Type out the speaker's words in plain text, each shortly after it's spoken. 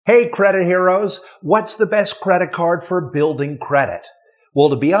Hey, credit heroes, what's the best credit card for building credit?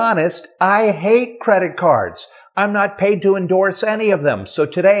 Well, to be honest, I hate credit cards. I'm not paid to endorse any of them. So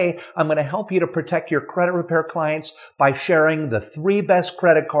today, I'm going to help you to protect your credit repair clients by sharing the 3 best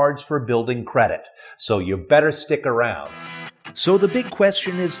credit cards for building credit. So you better stick around. So the big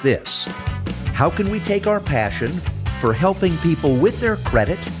question is this: how can we take our passion for helping people with their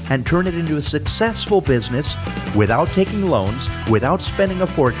credit and turn it into a successful business without taking loans, without spending a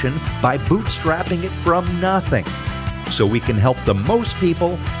fortune, by bootstrapping it from nothing, so we can help the most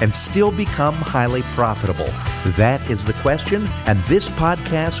people and still become highly profitable? That is the question, and this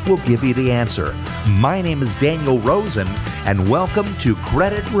podcast will give you the answer. My name is Daniel Rosen, and welcome to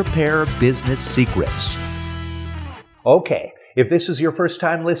Credit Repair Business Secrets. Okay, if this is your first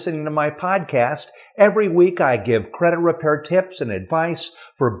time listening to my podcast, every week I give credit repair tips and advice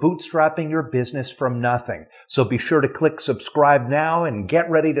for bootstrapping your business from nothing. So be sure to click subscribe now and get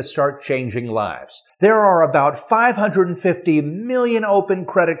ready to start changing lives. There are about 550 million open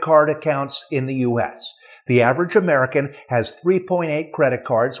credit card accounts in the U.S. The average American has 3.8 credit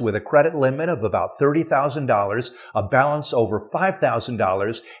cards with a credit limit of about $30,000, a balance over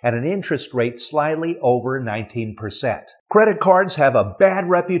 $5,000, and an interest rate slightly over 19%. Credit cards have a bad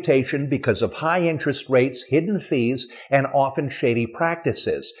reputation because of high interest rates, hidden fees, and often shady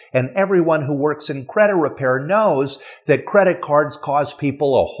practices. And everyone who works in credit repair knows that credit cards cause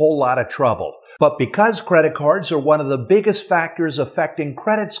people a whole lot of trouble. But because credit cards are one of the biggest factors affecting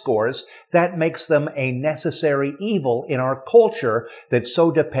credit scores, that makes them a necessary evil in our culture that's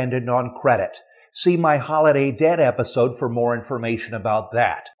so dependent on credit. See my Holiday Debt episode for more information about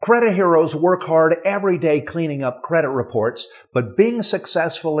that. Credit heroes work hard every day cleaning up credit reports, but being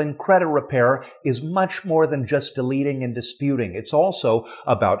successful in credit repair is much more than just deleting and disputing. It's also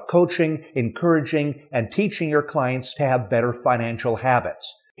about coaching, encouraging, and teaching your clients to have better financial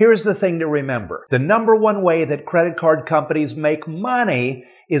habits. Here's the thing to remember. The number one way that credit card companies make money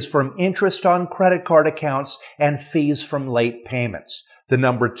is from interest on credit card accounts and fees from late payments. The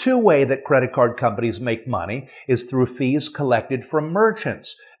number 2 way that credit card companies make money is through fees collected from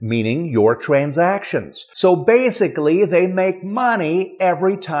merchants, meaning your transactions. So basically, they make money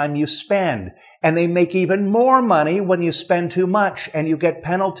every time you spend. And they make even more money when you spend too much and you get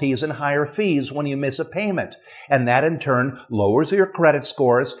penalties and higher fees when you miss a payment. And that in turn lowers your credit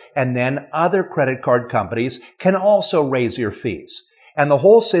scores, and then other credit card companies can also raise your fees. And the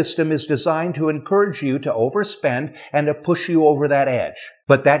whole system is designed to encourage you to overspend and to push you over that edge.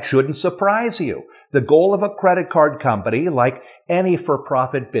 But that shouldn't surprise you. The goal of a credit card company, like any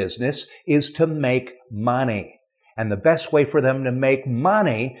for-profit business, is to make money. And the best way for them to make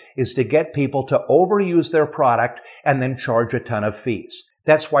money is to get people to overuse their product and then charge a ton of fees.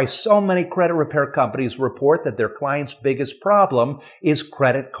 That's why so many credit repair companies report that their clients' biggest problem is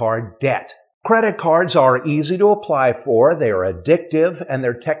credit card debt. Credit cards are easy to apply for, they are addictive, and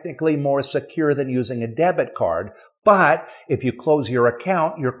they're technically more secure than using a debit card. But if you close your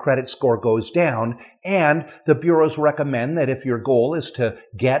account, your credit score goes down, and the bureaus recommend that if your goal is to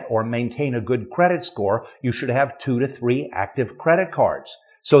get or maintain a good credit score, you should have 2 to 3 active credit cards.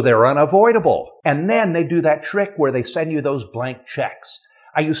 So they're unavoidable. And then they do that trick where they send you those blank checks.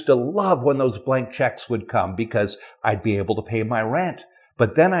 I used to love when those blank checks would come because I'd be able to pay my rent.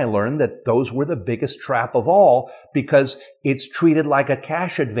 But then I learned that those were the biggest trap of all because it's treated like a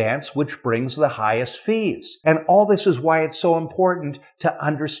cash advance, which brings the highest fees. And all this is why it's so important to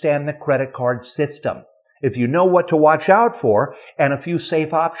understand the credit card system. If you know what to watch out for and a few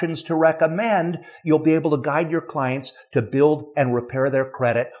safe options to recommend, you'll be able to guide your clients to build and repair their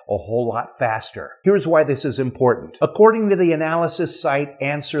credit a whole lot faster. Here's why this is important. According to the analysis site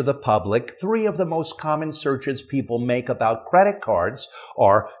Answer the Public, 3 of the most common searches people make about credit cards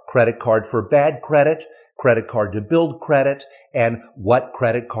are credit card for bad credit card to build credit, and what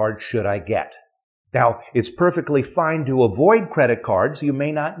credit card should I get? Now, it's perfectly fine to avoid credit cards. You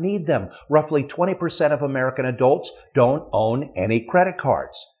may not need them. Roughly 20% of American adults don't own any credit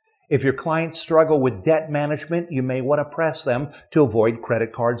cards. If your clients struggle with debt management, you may want to press them to avoid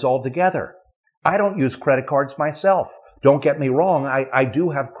credit cards altogether. I don't use credit cards myself. Don't get me wrong, I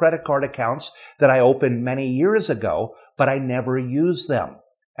do have credit card accounts that I opened many years ago, but I never use them.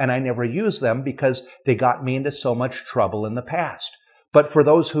 And I never use them because they got me into so much trouble in the past. But for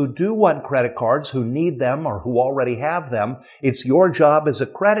those who do want credit cards, who need them, or who already have them, it's your job as a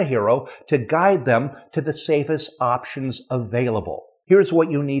credit hero to guide them to the safest options available. Here's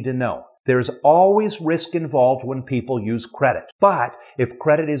what you need to know. There's always risk involved when people use credit. But if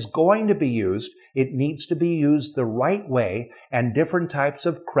credit is going to be used, it needs to be used the right way, and different types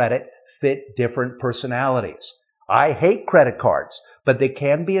of credit fit different personalities. I hate credit cards, but they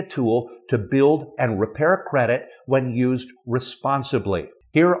can be a tool to build and repair credit when used responsibly.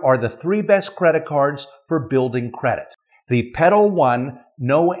 Here are the 3 best credit cards for building credit. The Pedal One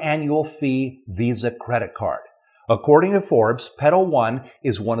No Annual Fee Visa Credit Card. According to Forbes, Pedal One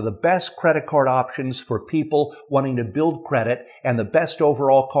is one of the best credit card options for people wanting to build credit and the best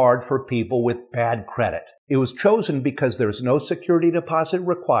overall card for people with bad credit. It was chosen because there's no security deposit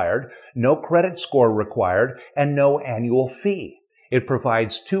required, no credit score required, and no annual fee. It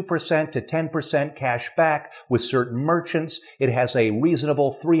provides 2% to 10% cash back with certain merchants. It has a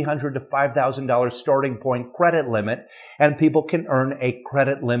reasonable $300 to $5,000 starting point credit limit, and people can earn a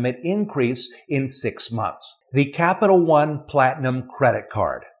credit limit increase in 6 months. The Capital One Platinum Credit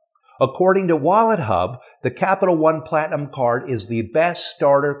Card. According to Wallet Hub, the Capital One Platinum Card is the best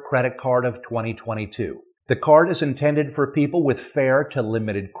starter credit card of 2022. The card is intended for people with fair to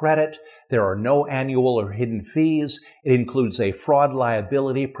limited credit. There are no annual or hidden fees. It includes a fraud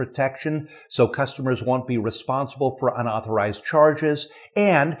liability protection, so customers won't be responsible for unauthorized charges.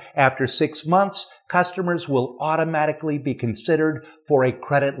 And after 6 months, customers will automatically be considered for a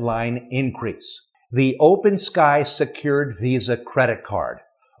credit line increase. The OpenSky Secured Visa Credit Card.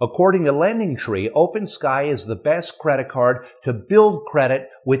 According to LendingTree, OpenSky is the best credit card to build credit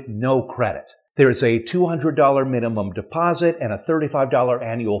with no credit. There's a $200 minimum deposit and a $35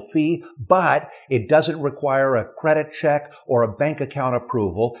 annual fee, but it doesn't require a credit check or a bank account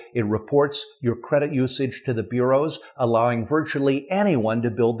approval. It reports your credit usage to the bureaus, allowing virtually anyone to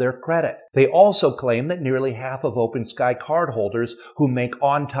build their credit. They also claim that nearly half of OpenSky cardholders who make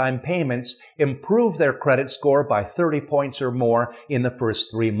on-time payments improve their credit score by 30 points or more in the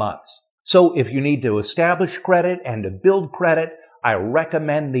first 3 months. So if you need to establish credit and to build credit, I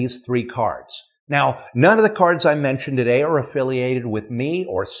recommend these 3 cards. Now, none of the cards I mentioned today are affiliated with me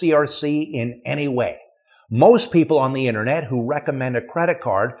or CRC in any way. Most people on the internet who recommend a credit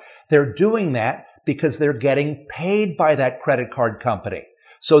card, they're doing that because they're getting paid by that credit card company.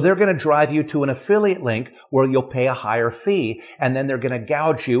 So they're going to drive you to an affiliate link where you'll pay a higher fee, and then they're going to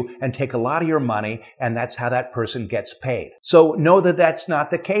gouge you and take a lot of your money, and that's how that person gets paid. So know that that's not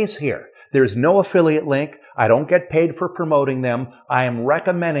the case here. There's no affiliate link. I don't get paid for promoting them. I am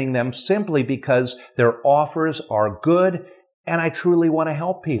recommending them simply because their offers are good and I truly want to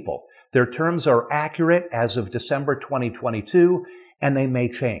help people. Their terms are accurate as of December 2022 and they may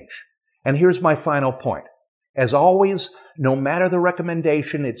change. And here's my final point. As always, no matter the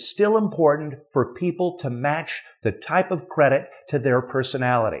recommendation, it's still important for people to match the type of credit to their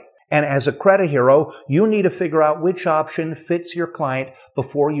personality. And as a credit hero, you need to figure out which option fits your client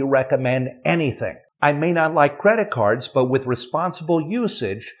before you recommend anything. I may not like credit cards, but with responsible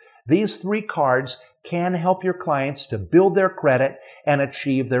usage, these 3 cards can help your clients to build their credit and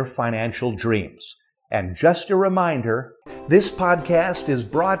achieve their financial dreams. And just a reminder, this podcast is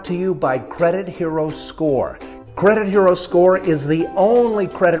brought to you by Credit Hero Score. Credit Hero Score is the only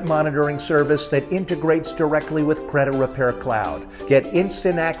credit monitoring service that integrates directly with Credit Repair Cloud. Get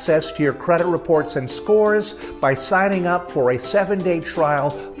instant access to your credit reports and scores by signing up for a 7-day trial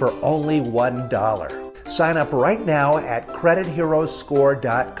for only $1. Sign up right now at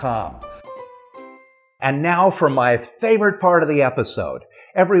CreditHeroScore.com. And now for my favorite part of the episode.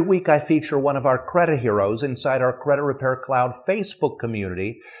 Every week I feature one of our credit heroes inside our Credit Repair Cloud Facebook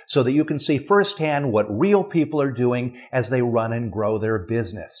community so that you can see firsthand what real people are doing as they run and grow their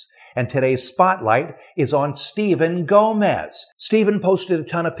business. And today's spotlight is on Stephen Gomez. Stephen posted a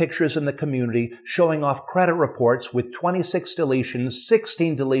ton of pictures in the community showing off credit reports with 26 deletions,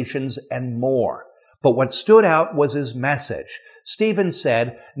 16 deletions, and more. But what stood out was his message. Stephen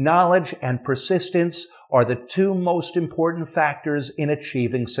said, knowledge and persistence are the 2 most important factors in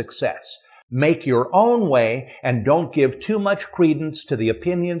achieving success. Make your own way and don't give too much credence to the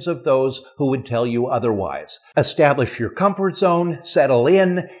opinions of those who would tell you otherwise. Establish your comfort zone, settle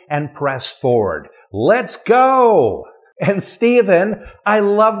in, and press forward. Let's go! And Stephen, I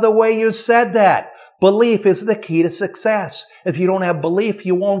love the way you said that. Belief is the key to success. If you don't have belief,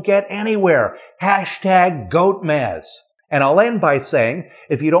 you won't get anywhere. #GoatMez. And I'll end by saying,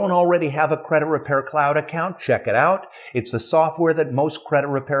 if you don't already have a Credit Repair Cloud account, check it out. It's the software that most credit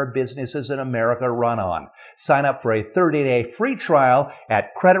repair businesses in America run on. Sign up for a 30-day free trial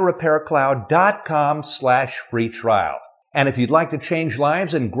at creditrepaircloud.com/free trial. And if you'd like to change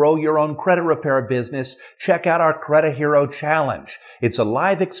lives and grow your own credit repair business, check out our Credit Hero Challenge. It's a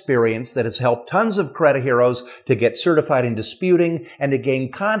live experience that has helped tons of credit heroes to get certified in disputing and to gain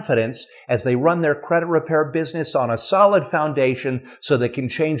confidence as they run their credit repair business on a solid foundation so they can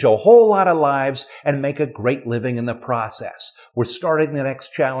change a whole lot of lives and make a great living in the process. We're starting the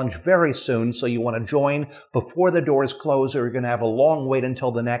next challenge very soon, so you want to join before the doors close or you're going to have a long wait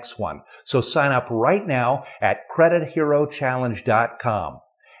until the next one. So sign up right now at CreditHeroChallenge.com.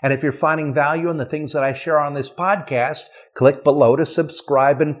 And if you're finding value in the things that I share on this podcast, click below to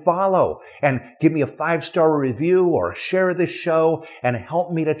subscribe and follow. And give me a 5-star review or share this show and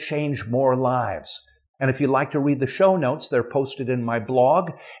help me to change more lives. And if you'd like to read the show notes, they're posted in my blog.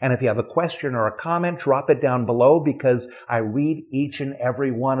 And if you have a question or a comment, drop it down below because I read each and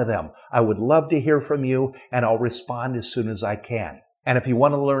every one of them. I would love to hear from you, and I'll respond as soon as I can. And if you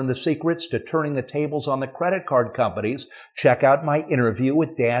want to learn the secrets to turning the tables on the credit card companies, check out my interview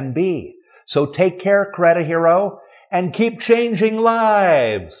with Dan B. So take care, Credit Hero, and keep changing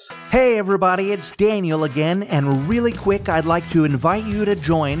lives. Hey everybody, it's Daniel again, and really quick, I'd like to invite you to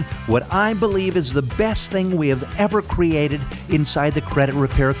join what I believe is the best thing we have ever created inside the Credit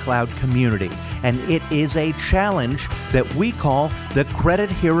Repair Cloud community. And it is a challenge that we call the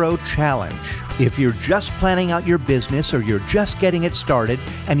Credit Hero Challenge. If you're just planning out your business or you're just getting it started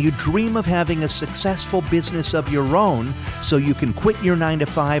and you dream of having a successful business of your own so you can quit your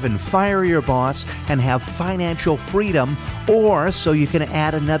 9-to-5 and fire your boss and have financial freedom, or so you can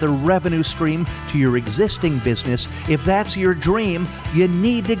add another revenue stream to your existing business, if that's your dream, you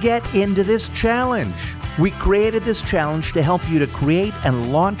need to get into this challenge. We created this challenge to help you to create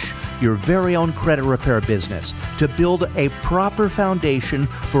and launch your very own credit repair business, to build a proper foundation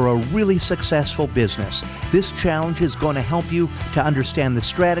for a really successful business. This challenge is going to help you to understand the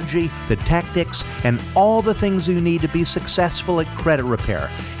strategy, the tactics, and all the things you need to be successful at credit repair.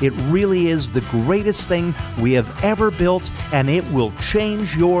 It really is the greatest thing we have ever built, and it will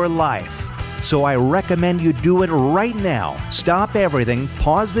change your life. So I recommend you do it right now. Stop everything,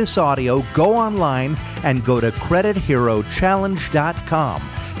 pause this audio, go online, and go to CreditHeroChallenge.com.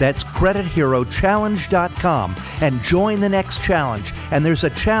 That's CreditHeroChallenge.com, and join the next challenge. And there's a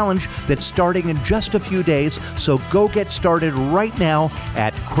challenge that's starting in just a few days, so go get started right now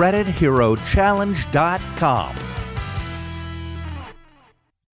at CreditHeroChallenge.com.